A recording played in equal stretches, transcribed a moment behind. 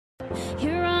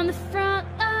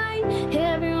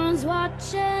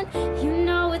watching. You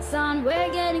know it's on,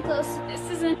 we're getting closer, this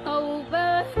isn't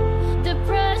over. The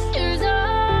pressure's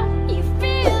on, you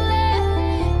feel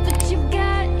it, but you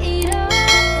got it all.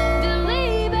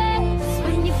 Believe it, 'cause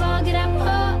when you fall, get up,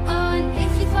 oh, and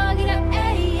if you fall, get up,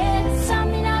 yeah.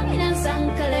 Samina, mina,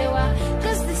 sankalewa,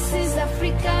 'cause this is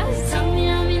Africa.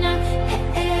 Samina, mina,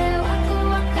 waka,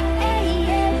 waka,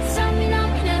 yeah. Samina,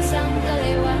 mina,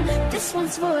 sankalewa, this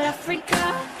one's for Africa.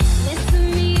 Listen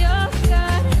me, oh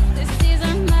God, this is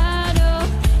our motto.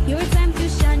 Your time to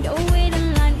shine, don't wait in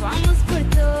line, vamos por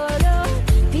todo.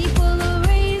 People are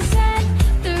raising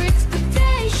their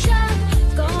expectations.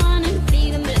 Go on and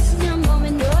feed them, this is your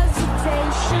moment, no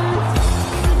hesitation.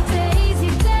 Today's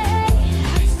your day,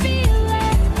 I feel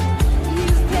it.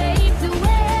 You've paved the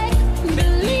way,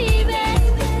 believe it.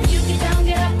 You get down,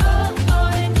 get up,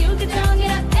 oh, and you get down,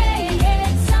 get up, yeah.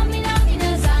 Samina,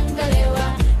 mina, zangalewa,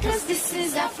 'cause this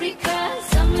is Africa.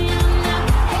 Samina, mina,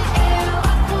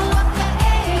 waka, waka,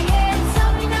 yeah.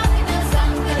 Samina, mina,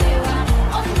 zangalewa,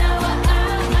 oh, now,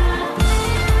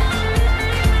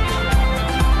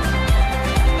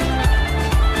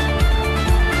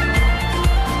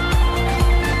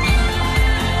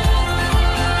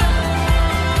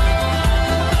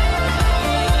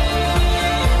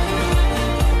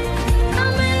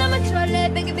 I'm a trolley,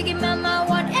 biggie, biggie, mama,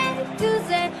 want A to Z.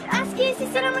 Ask easy,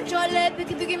 said I'm a trolley,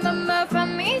 biggie, biggie, mama,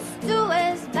 from east to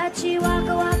west. Bachi,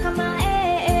 waka, waka,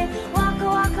 my waka,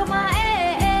 waka, my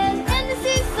and this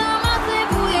is some of the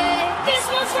booyah. This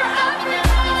one's for up now.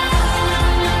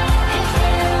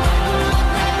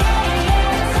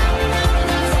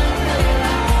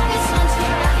 This one's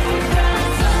for Africa.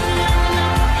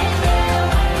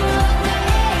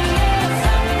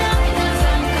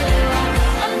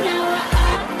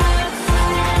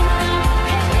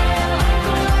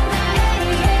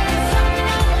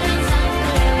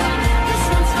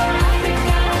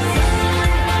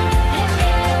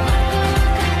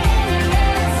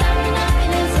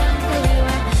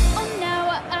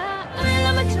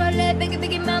 Biggie,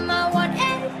 biggie, mama, want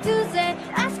A to Z.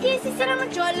 Ask easy, said I'm a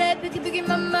trolley, biggie, biggie,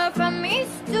 mama, from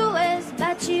east to west.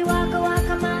 Bachi, waka,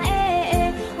 waka, my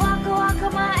waka, waka,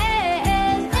 my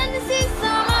and this is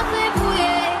some of the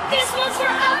booyah. This one's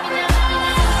for up now.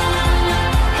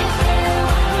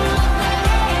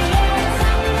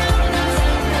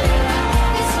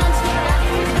 This one's for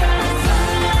Africa.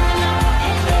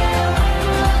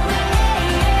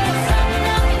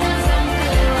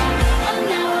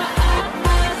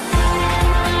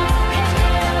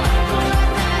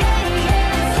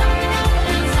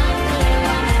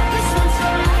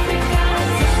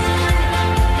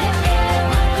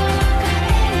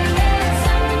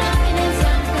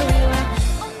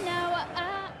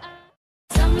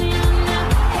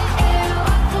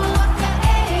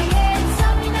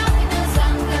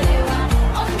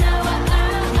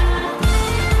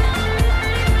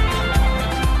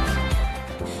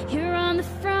 You're on the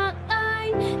front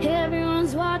line,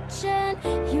 everyone's watching.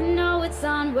 You know it's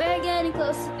on, we're getting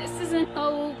closer, this isn't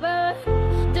over.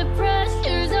 The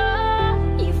pressure's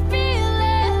on, you feel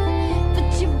it,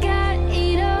 but you got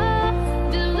it all.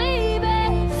 Believe it,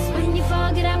 'cause when you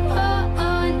fall, get up,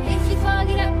 oh, and if you fall,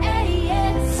 get up,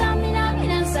 yeah. Samina,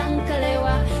 mina,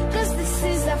 sankalewa, 'cause this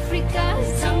is Africa.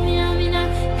 Samina, mina,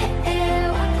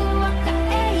 waka, waka,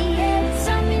 yeah.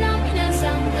 Samina, mina,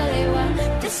 sankalewa,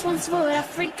 this one's for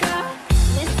Africa.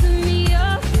 Listen me,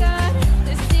 oh God,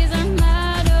 this is our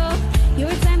motto.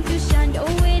 Your time to shine,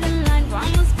 don't wait in line,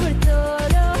 vamos por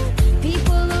todo.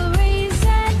 People are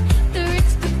raising their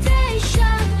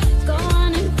expectations. Go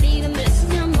on and feed them, this is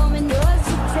your moment, no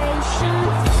hesitation.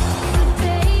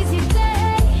 Today's your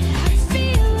day, I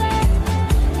feel it.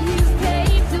 You've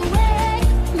paved the way,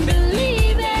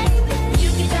 believe it. You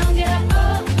get down, get up,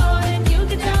 oh, and you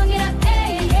get down, get up,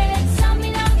 yeah.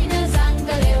 Samina, mina,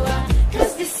 zangalewa,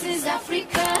 'cause this is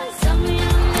Africa.